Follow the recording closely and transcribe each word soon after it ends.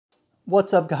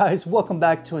What's up guys, welcome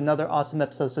back to another awesome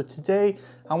episode. So today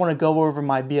I want to go over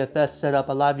my BFS setup.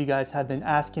 A lot of you guys have been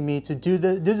asking me to do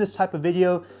this type of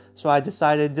video, so I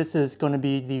decided this is going to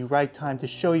be the right time to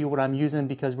show you what I'm using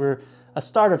because we're a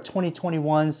start of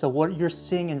 2021, so what you're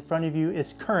seeing in front of you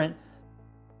is current.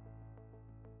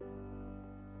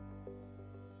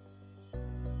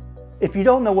 If you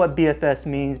don't know what BFS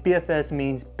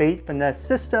means Bait Finesse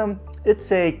System.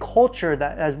 It's a culture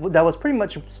that was pretty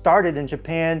much started in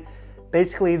Japan.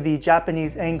 Basically, the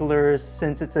Japanese anglers,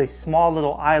 since it's a small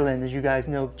little island, as you guys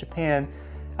know, Japan,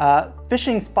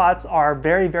 fishing spots are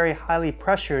very, very highly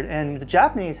pressured, and the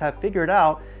Japanese have figured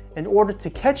out in order to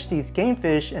catch these game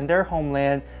fish in their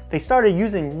homeland, they started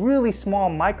using really small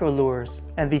micro lures.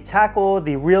 And the tackle,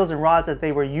 the reels and rods that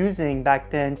they were using back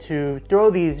then to throw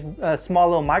these small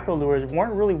little micro lures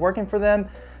weren't really working for them.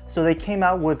 So they came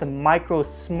out with micro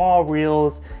small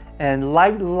reels and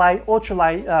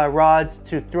ultralight rods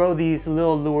to throw these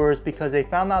little lures, because they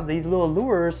found out these little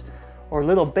lures or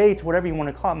little baits, whatever you want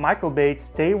to call it, micro baits,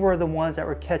 they were the ones that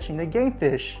were catching the game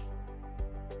fish.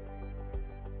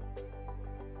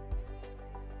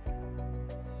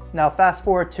 Now fast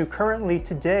forward to currently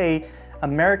today,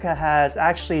 America has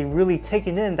actually really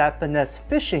taken in that finesse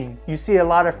fishing. You see a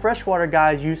lot of freshwater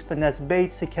guys use finesse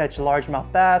baits to catch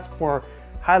largemouth bass for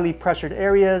highly pressured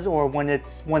areas, or when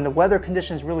the weather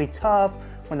conditions really tough,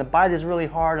 when the bite is really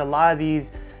hard. A lot of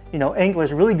these,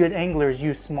 anglers, really good anglers,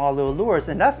 use small little lures,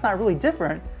 and that's not really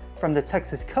different from the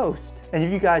Texas coast. And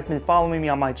if you guys been following me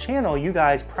on my channel, you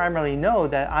guys primarily know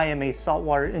that I am a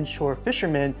saltwater inshore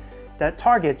fisherman that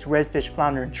targets redfish,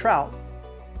 flounder, and trout.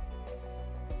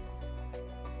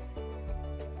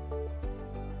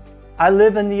 I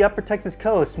live in the upper Texas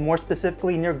coast, more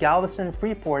specifically near Galveston,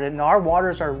 Freeport, and our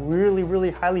waters are really, really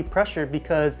highly pressured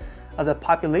because of the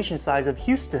population size of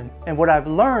Houston. And what I've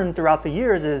learned throughout the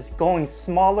years is going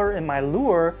smaller in my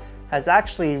lure has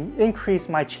actually increased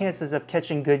my chances of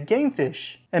catching good game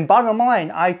fish. And bottom line,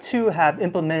 I too have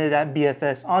implemented that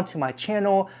BFS onto my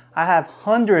channel. I have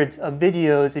hundreds of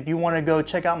videos. If you want to go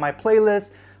check out my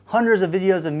playlist, hundreds of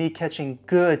videos of me catching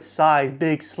good size,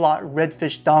 big slot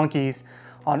redfish donkeys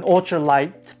on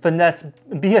ultralight finesse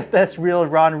BFS reel,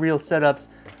 rod and reel setups,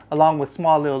 along with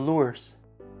small little lures.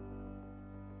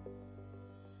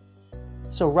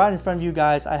 So right in front of you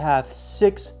guys, I have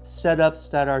 6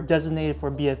 setups that are designated for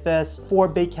BFS, 4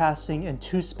 bait casting and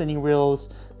 2 spinning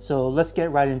reels. So let's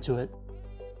get right into it.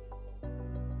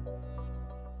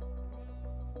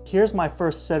 Here's my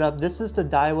first setup. This is the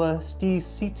Daiwa Steez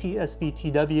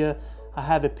TW. I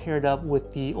have it paired up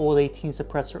with the old 18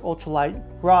 suppressor ultralight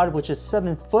rod, which is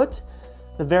 7 foot,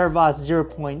 the Varivas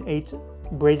 0.8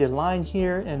 braided line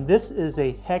here, and this is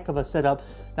a heck of a setup.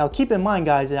 Now keep in mind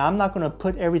guys, that I'm not going to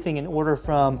put everything in order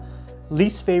from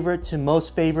least favorite to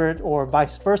most favorite or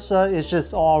vice versa. It's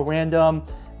just all random.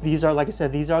 These are, like I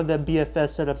said, these are the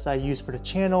BFS setups I use for the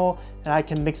channel, and I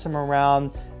can mix them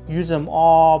around, use them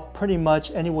all pretty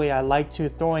much any way I like to,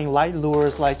 throwing light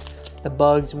lures like the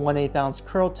Bugs 1/8 ounce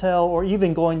curl tail, or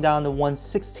even going down to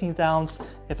 1/16 ounce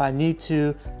if I need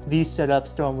to. These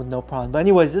setups throw them with no problem. But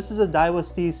anyways, this is a Daiwa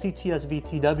Steez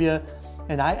TW,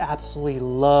 and I absolutely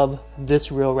love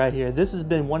this reel right here. This has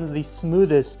been one of the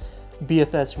smoothest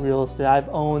BFS reels that I've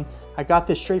owned. I got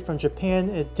this straight from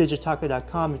Japan at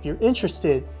digitaka.com. If you're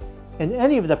interested in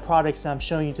any of the products I'm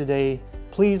showing you today,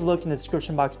 please look in the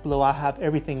description box below. I have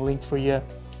everything linked for you.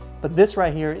 But this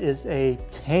right here is a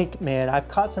tank, man. I've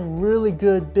caught some really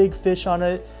good big fish on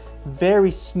it.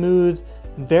 Very smooth,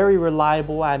 very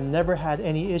reliable. I've never had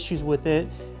any issues with it.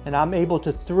 And I'm able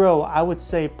to throw, I would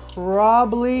say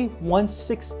probably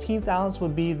 1/16 ounce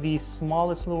would be the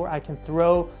smallest lure I can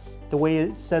throw, the way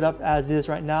it's set up as is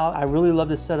right now. I really love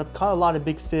this setup. Caught a lot of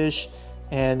big fish.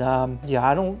 And yeah,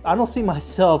 I don't see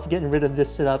myself getting rid of this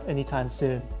setup anytime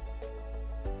soon.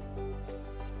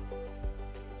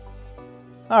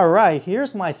 All right,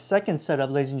 here's my second setup,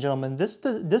 ladies and gentlemen. This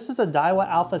is a Daiwa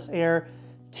Alphas Air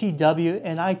TW,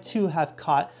 and I too have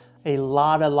caught a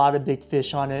lot of big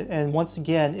fish on it. And once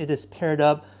again, it is paired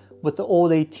up with the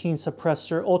old 18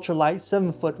 suppressor ultralight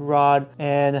 7 foot rod.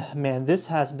 And man, this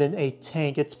has been a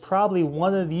tank. It's probably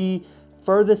one of the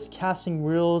furthest casting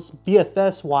reels,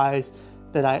 BFS wise,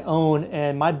 that I own.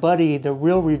 And my buddy, the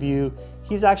Reel Review,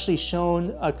 he's actually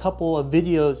shown a couple of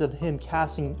videos of him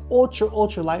casting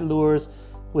ultralight lures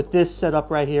with this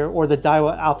setup right here, or the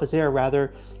Daiwa Alphas Air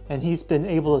rather, and he's been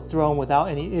able to throw them without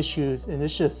any issues, and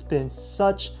it's just been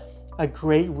such a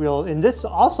great reel. And this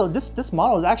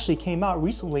model actually came out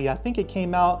recently. I think it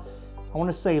came out, I want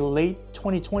to say late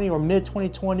 2020 or mid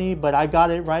 2020, but I got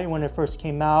it right when it first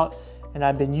came out, and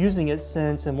I've been using it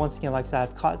since. And once again, like I said,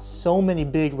 I've caught so many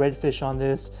big redfish on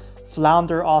this,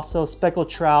 flounder also, speckled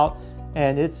trout,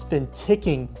 and it's been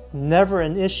ticking, never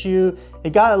an issue.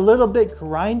 It got a little bit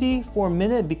grindy for a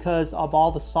minute because of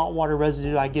all the saltwater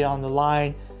residue I get on the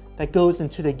line that goes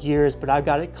into the gears, but I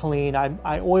got it clean.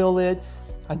 I oil it,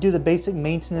 I do the basic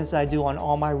maintenance I do on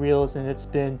all my reels, and it's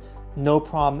been no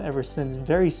problem ever since.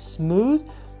 Very smooth.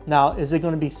 Now, is it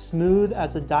going to be smooth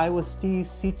as a Daiwa Steez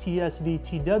CTSV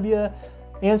TW?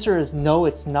 Answer is no,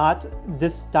 it's not.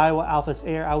 This Daiwa Alphas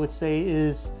Air, I would say,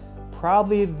 is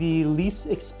probably the least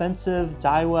expensive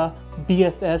Daiwa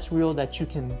BFS reel that you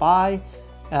can buy.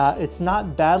 It's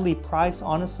not badly priced,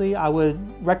 honestly. I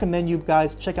would recommend you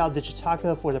guys check out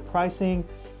Digitaka for the pricing.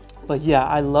 But yeah,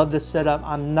 I love this setup.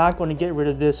 I'm not going to get rid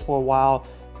of this for a while.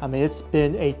 I mean, it's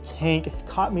been a tank,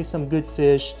 caught me some good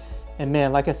fish. And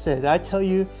man, like I said, did I tell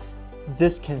you,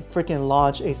 this can freaking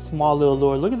launch a small little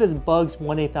lure. Look at this Bugs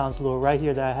 1/8 ounce lure right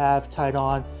here that I have tied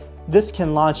on. This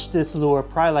can launch this lure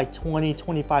probably like 20,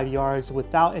 25 yards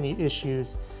without any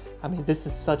issues. I mean, this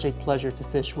is such a pleasure to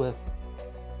fish with.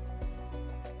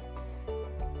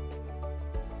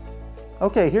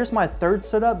 Okay, here's my third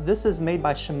setup. This is made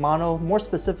by Shimano. More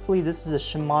specifically, this is a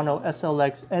Shimano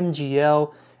SLX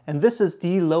MGL, and this is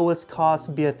the lowest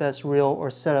cost BFS reel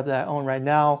or setup that I own right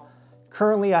now.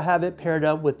 Currently, I have it paired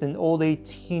up with an old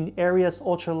 18 Arius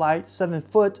Ultralight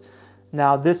 7-foot.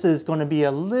 Now, this is going to be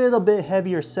a little bit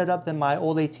heavier setup than my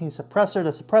old 18 suppressor. The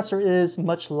suppressor is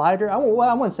much lighter. I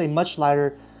wouldn't say much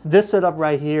lighter. This setup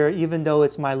right here, even though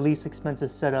it's my least expensive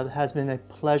setup, has been a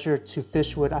pleasure to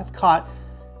fish with. I've caught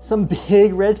some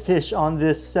big redfish on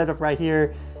this setup right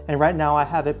here. And right now I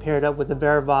have it paired up with the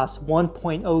Varivas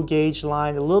 1.0 gauge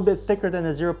line, a little bit thicker than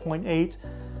the 0.8.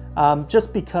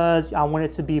 Just because I want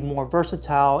it to be more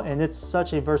versatile, and it's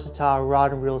such a versatile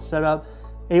rod and reel setup,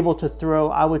 able to throw,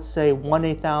 I would say,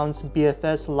 1/8 ounce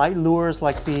BFS light lures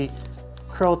like the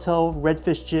curl tail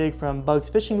redfish jig from Bugs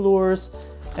Fishing Lures,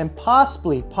 and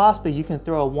possibly you can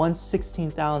throw a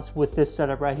 1/16 ounce with this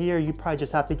setup right here. You probably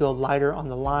just have to go lighter on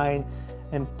the line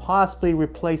and possibly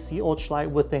replace the ultralight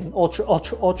with an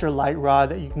ultra light rod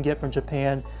that you can get from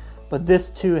Japan. But this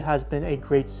too has been a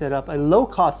great setup, a low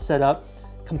cost setup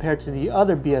compared to the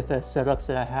other BFS setups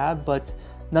that I have, but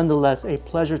nonetheless a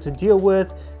pleasure to deal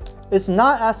with. It's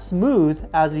not as smooth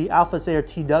as the Alphas Air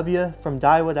TW from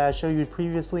Daiwa that I showed you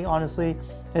previously, honestly.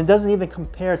 And it doesn't even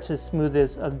compare to the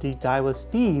smoothness of the Daiwa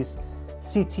Steez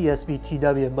CTSV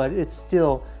TW, but it's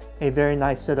still a very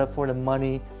nice setup for the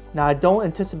money. Now, I don't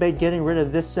anticipate getting rid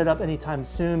of this setup anytime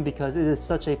soon because it is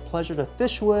such a pleasure to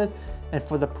fish with, and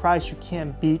for the price you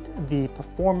can't beat the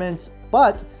performance.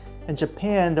 But in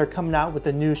Japan, they're coming out with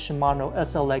the new Shimano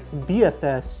SLX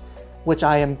BFS, which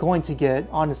I am going to get,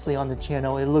 honestly, on the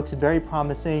channel. It looks very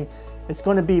promising. It's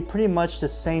going to be pretty much the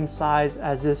same size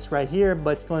as this right here,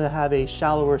 but it's going to have a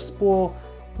shallower spool,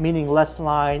 meaning less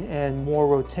line and more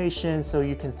rotation, so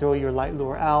you can throw your light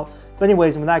lure out. But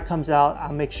anyways, when that comes out,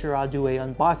 I'll make sure I'll do a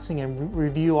unboxing and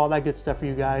review, all that good stuff for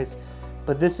you guys.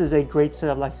 But this is a great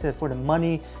setup, like I said, for the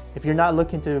money. If you're not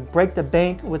looking to break the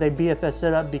bank with a BFS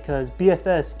setup, because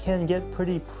BFS can get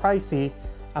pretty pricey,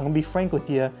 I'm gonna be frank with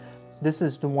you, this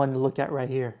is the one to look at right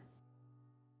here.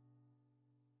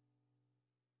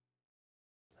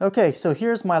 Okay, so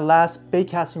here's my last bait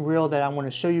casting reel that I want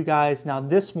to show you guys. Now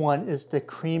this one is the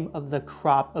cream of the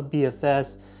crop of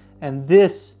BFS, and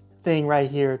this thing right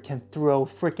here can throw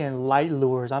freaking light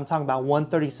lures. I'm talking about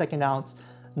 1/32 ounce,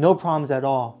 no problems at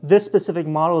all. This specific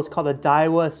model is called the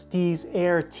Daiwa Steez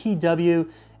Air TW,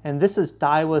 and this is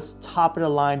Daiwa's top of the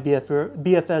line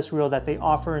BFS reel that they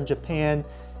offer in Japan.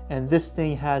 And this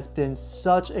thing has been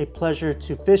such a pleasure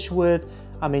to fish with.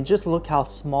 I mean, just look how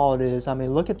small it is. I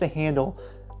mean, look at the handle.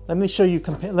 Let me show you,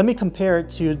 let me compare it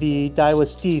to the Daiwa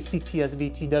Steez CTSV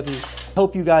TW.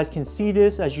 Hope you guys can see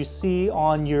this. As you see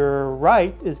on your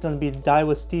right is going to be the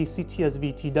Daiwa Steez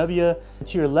CTSV TW. And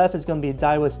to your left is going to be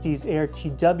Daiwa Steez Air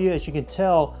TW. As you can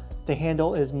tell, the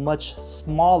handle is much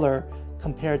smaller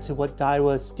compared to what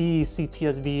Daiwa Steez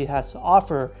CTSV has to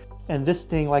offer. And this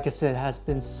thing, like I said, has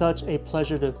been such a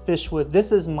pleasure to fish with.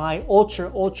 This is my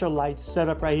ultra light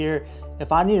setup right here.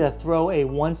 If I need to throw a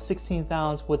 1/16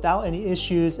 ounce without any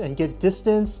issues and get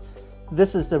distance,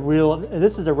 this is the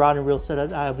rod and reel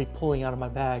setup that I'll be pulling out of my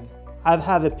bag. I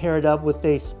have it paired up with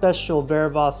a special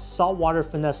Varivas saltwater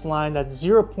finesse line that's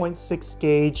 0.6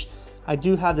 gauge. I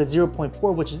do have the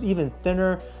 0.4, which is even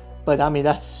thinner, but I mean,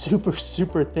 that's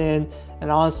super thin. And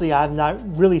honestly, I have not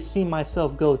really seen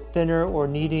myself go thinner or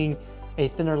needing a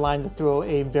thinner line to throw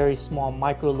a very small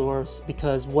micro lures,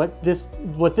 because what this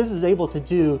is able to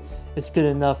do is good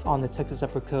enough on the Texas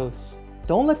Upper Coast.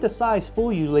 don't let the size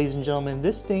fool you, ladies and gentlemen.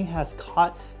 This thing has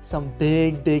caught some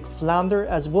big flounder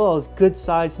as well as good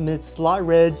sized mid slot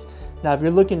reds. Now, if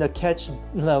you're looking to catch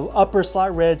upper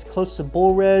slot reds close to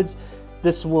bull reds,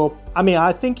 this will,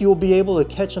 I think you'll be able to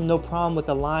catch them no problem with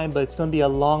the line, but it's going to be a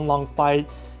long fight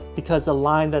because the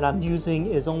line that I'm using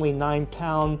is only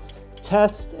 9-pound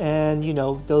test, and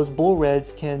those bull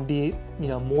reds can be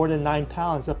more than 9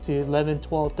 pounds, up to 11,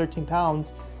 12, 13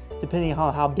 pounds, depending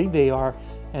on how big they are.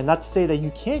 And not to say that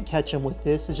you can't catch them with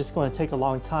this, it's just going to take a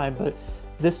long time, but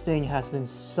this thing has been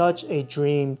such a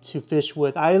dream to fish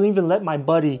with. I even let my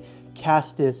buddy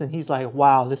cast this, and he's like,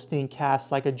 wow, this thing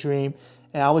casts like a dream.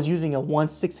 And I was using a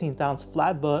 1/16 ounce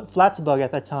flats bug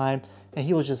at that time, and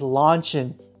he was just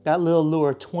launching that little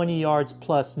lure 20 yards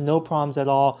plus, no problems at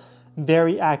all.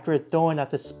 Very accurate, throwing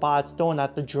at the spots, throwing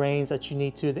at the drains that you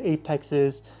need to, the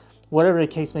apexes, whatever the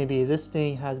case may be. This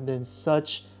thing has been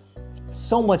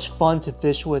so much fun to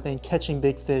fish with and catching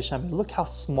big fish. Look how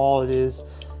small it is.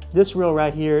 This reel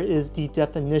right here is the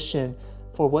definition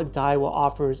for what Daiwa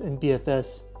offers in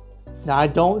BFS. Now, I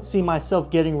don't see myself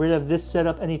getting rid of this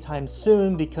setup anytime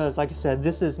soon because, like I said,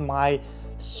 this is my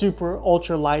super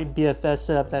ultralight BFS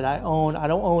setup that I own. I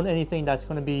don't own anything that's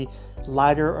going to be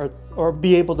lighter or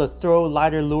be able to throw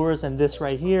lighter lures than this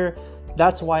right here.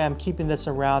 That's why I'm keeping this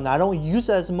around. I don't use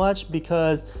it as much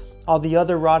because all the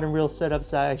other rod and reel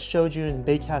setups that I showed you in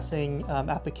bait casting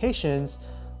applications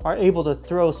are able to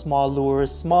throw small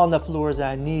lures, small enough lures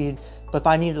that I need. But if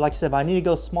I need, like I said, if I need to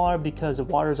go smaller because the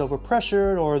water is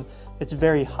overpressured or it's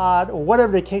very hot or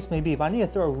whatever the case may be, if I need to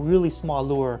throw a really small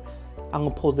lure, I'm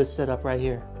gonna pull this setup right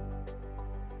here.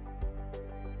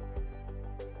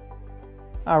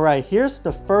 All right, here's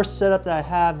the first setup that I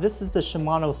have. This is the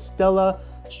Shimano Stella,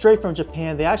 straight from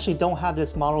Japan. They actually don't have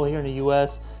this model here in the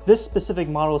US. This specific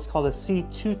model is called a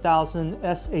C2000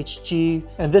 SHG,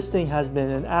 and this thing has been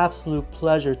an absolute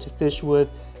pleasure to fish with.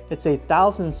 It's a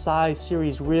 1000 size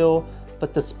series reel,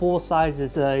 but the spool size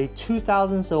is a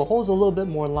 2000, so it holds a little bit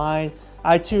more line.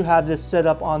 I too have this set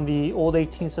up on the old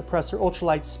 18 suppressor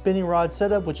ultralight spinning rod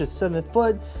setup, which is 7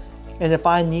 foot. And if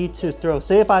I need to throw,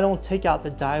 say if I don't take out the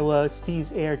Daiwa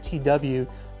Steez Air TW,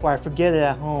 or I forget it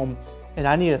at home, and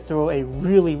I need to throw a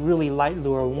really light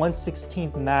lure,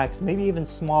 1/16 max, maybe even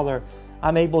smaller,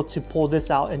 I'm able to pull this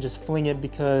out and just fling it,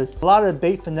 because a lot of the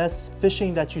bait finesse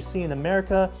fishing that you see in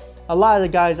America, a lot of the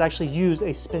guys actually use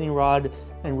a spinning rod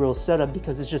and reel setup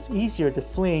because it's just easier to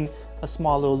fling a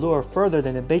small little lure further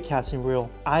than a bait casting reel.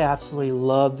 I absolutely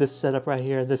love this setup right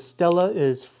here. The Stella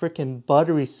is freaking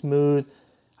buttery smooth.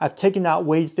 I've taken out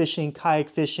wade fishing, kayak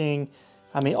fishing,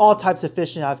 all types of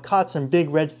fishing. I've caught some big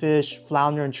redfish,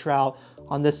 flounder, and trout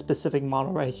on this specific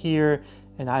model right here,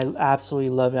 and I absolutely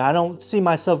love it. I don't see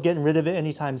myself getting rid of it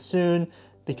anytime soon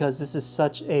because this is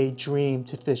such a dream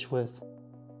to fish with.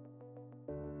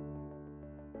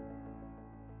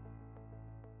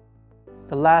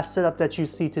 The last setup that you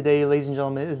see today, ladies and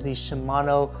gentlemen, is the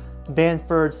Shimano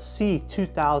Vanford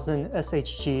C2000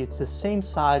 SHG. It's the same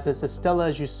size as the Stella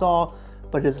as you saw,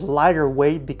 but it's lighter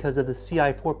weight because of the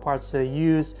CI4 parts they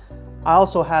use. I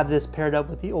also have this paired up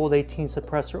with the old 18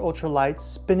 suppressor ultralight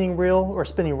spinning reel, or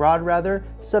spinning rod rather,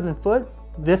 7 foot.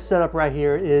 This setup right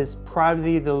here is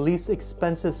probably the least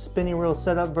expensive spinning reel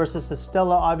setup versus the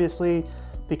Stella, obviously,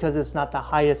 because it's not the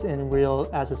highest end reel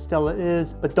as a Stella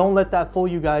is. But don't let that fool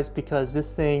you guys, because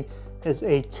this thing is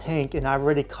a tank, and I've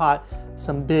already caught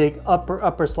some big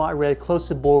upper slot red close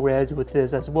to bull reds with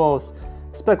this, as well as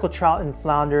speckled trout and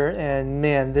flounder. And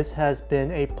man, this has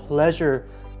been a pleasure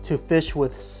to fish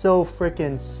with. So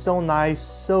nice,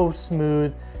 so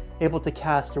smooth, able to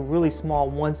cast a really small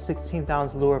 1/16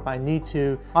 ounce lure if I need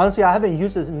to. Honestly, I haven't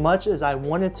used as much as I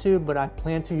wanted to, but I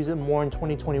plan to use it more in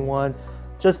 2021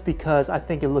 just because I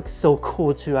think it looks so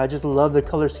cool too. I just love the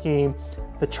color scheme,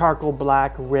 the charcoal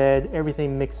black, red,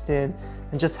 everything mixed in,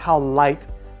 and just how light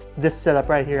this setup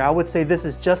right here. I would say this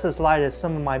is just as light as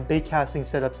some of my bait casting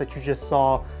setups that you just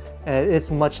saw, and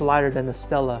it's much lighter than the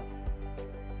Stella.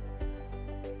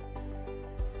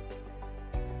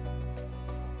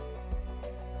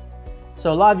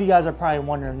 So a lot of you guys are probably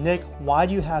wondering, Nick, why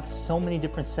do you have so many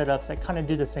different setups that kind of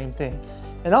do the same thing?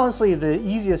 And honestly, the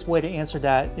easiest way to answer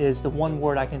that is the one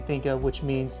word I can think of, which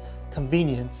means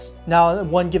convenience. Now,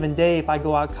 one given day, if I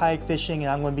go out kayak fishing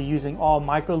and I'm going to be using all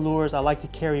micro lures, I like to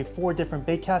carry 4 different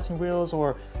bait casting reels,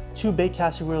 or 2 bait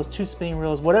casting reels, 2 spinning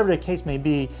reels, whatever the case may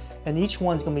be. And each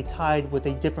one's going to be tied with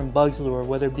a different bugs lure,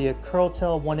 whether it be a curl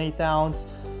tail 1/8 ounce,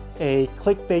 a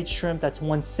clickbait shrimp that's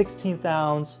 1/16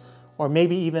 ounce, or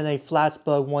maybe even a flats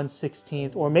bug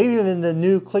 1/16, or maybe even the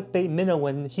new clickbait minnow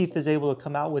when Heath is able to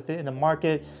come out with it in the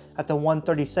market at the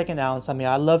 1/32 ounce.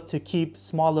 I love to keep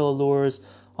small little lures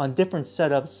on different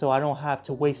setups so I don't have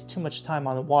to waste too much time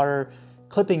on the water,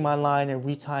 clipping my line and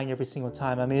retying every single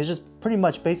time. I mean, it's just pretty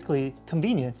much basically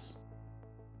convenience.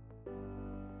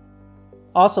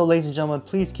 Also, ladies and gentlemen,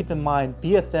 please keep in mind,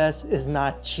 BFS is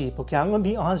not cheap, okay? I'm gonna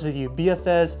be honest with you,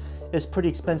 BFS is pretty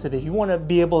expensive. If you wanna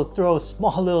be able to throw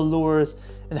small little lures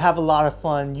and have a lot of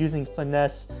fun using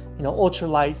finesse, you know,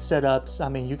 ultralight setups, I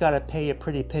mean, you gotta pay a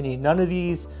pretty penny. None of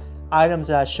these items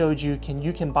that I showed you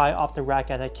can buy off the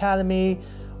rack at Academy,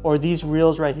 or these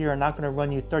reels right here are not gonna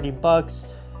run you 30 bucks.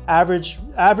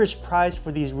 Average price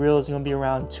for these reels is gonna be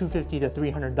around $250 to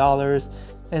 $300.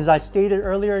 And as I stated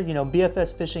earlier, you know,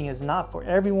 BFS fishing is not for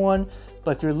everyone,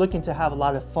 but if you're looking to have a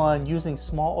lot of fun using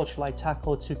small ultralight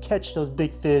tackle to catch those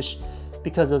big fish,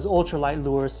 because those ultralight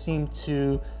lures seem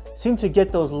to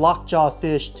get those lockjaw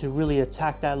fish to really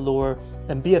attack that lure,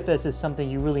 then BFS is something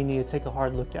you really need to take a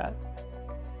hard look at.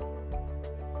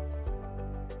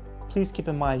 Please keep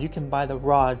in mind, you can buy the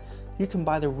rod, you can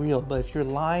buy the reel, but if your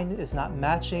line is not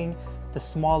matching the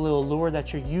small little lure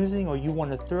that you're using or you want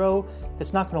to throw,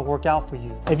 it's not going to work out for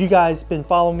you. If you guys been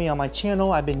following me on my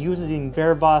channel, I've been using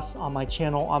Varivas on my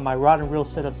channel on my rod and reel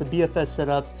setups, the BFS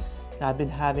setups, and I've been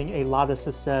having a lot of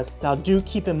success. Now do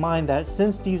keep in mind that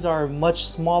since these are much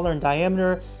smaller in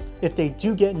diameter, if they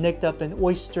do get nicked up an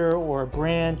oyster or a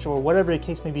branch or whatever the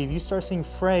case may be, if you start seeing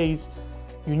frays,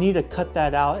 you need to cut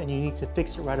that out and you need to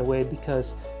fix it right away,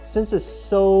 because since it's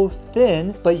so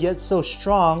thin but yet so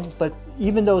strong, but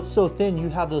even though it's so thin you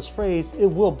have those frays, it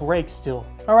will break still.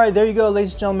 All right, there you go,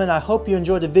 ladies and gentlemen. I hope you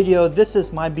enjoyed the video. This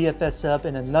is my BFS setup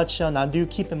in a nutshell. Now do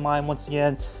keep in mind, once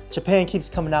again, Japan keeps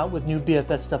coming out with new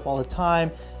BFS stuff all the time,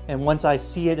 and once I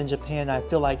see it in Japan, I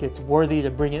feel like it's worthy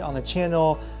to bring it on the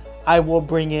channel, I will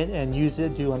bring it and use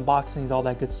it, do unboxings, all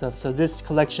that good stuff. So this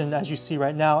collection, as you see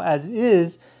right now, as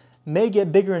is, may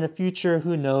get bigger in the future,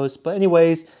 who knows. But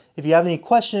anyways, if you have any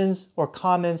questions or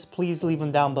comments, please leave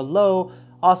them down below.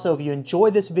 Also, if you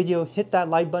enjoyed this video, hit that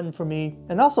like button for me.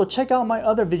 And also check out my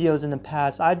other videos in the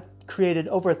past. I've created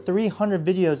over 300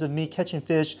 videos of me catching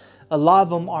fish. A lot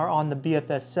of them are on the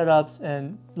BFS setups.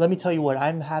 And let me tell you what,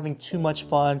 I'm having too much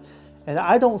fun. And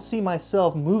I don't see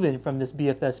myself moving from this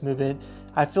BFS movement.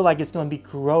 I feel like it's going to be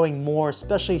growing more,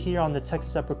 especially here on the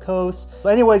Texas Upper Coast.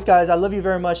 But anyways, guys, I love you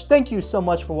very much. Thank you so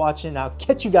much for watching. I'll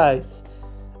catch you guys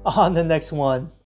on the next one.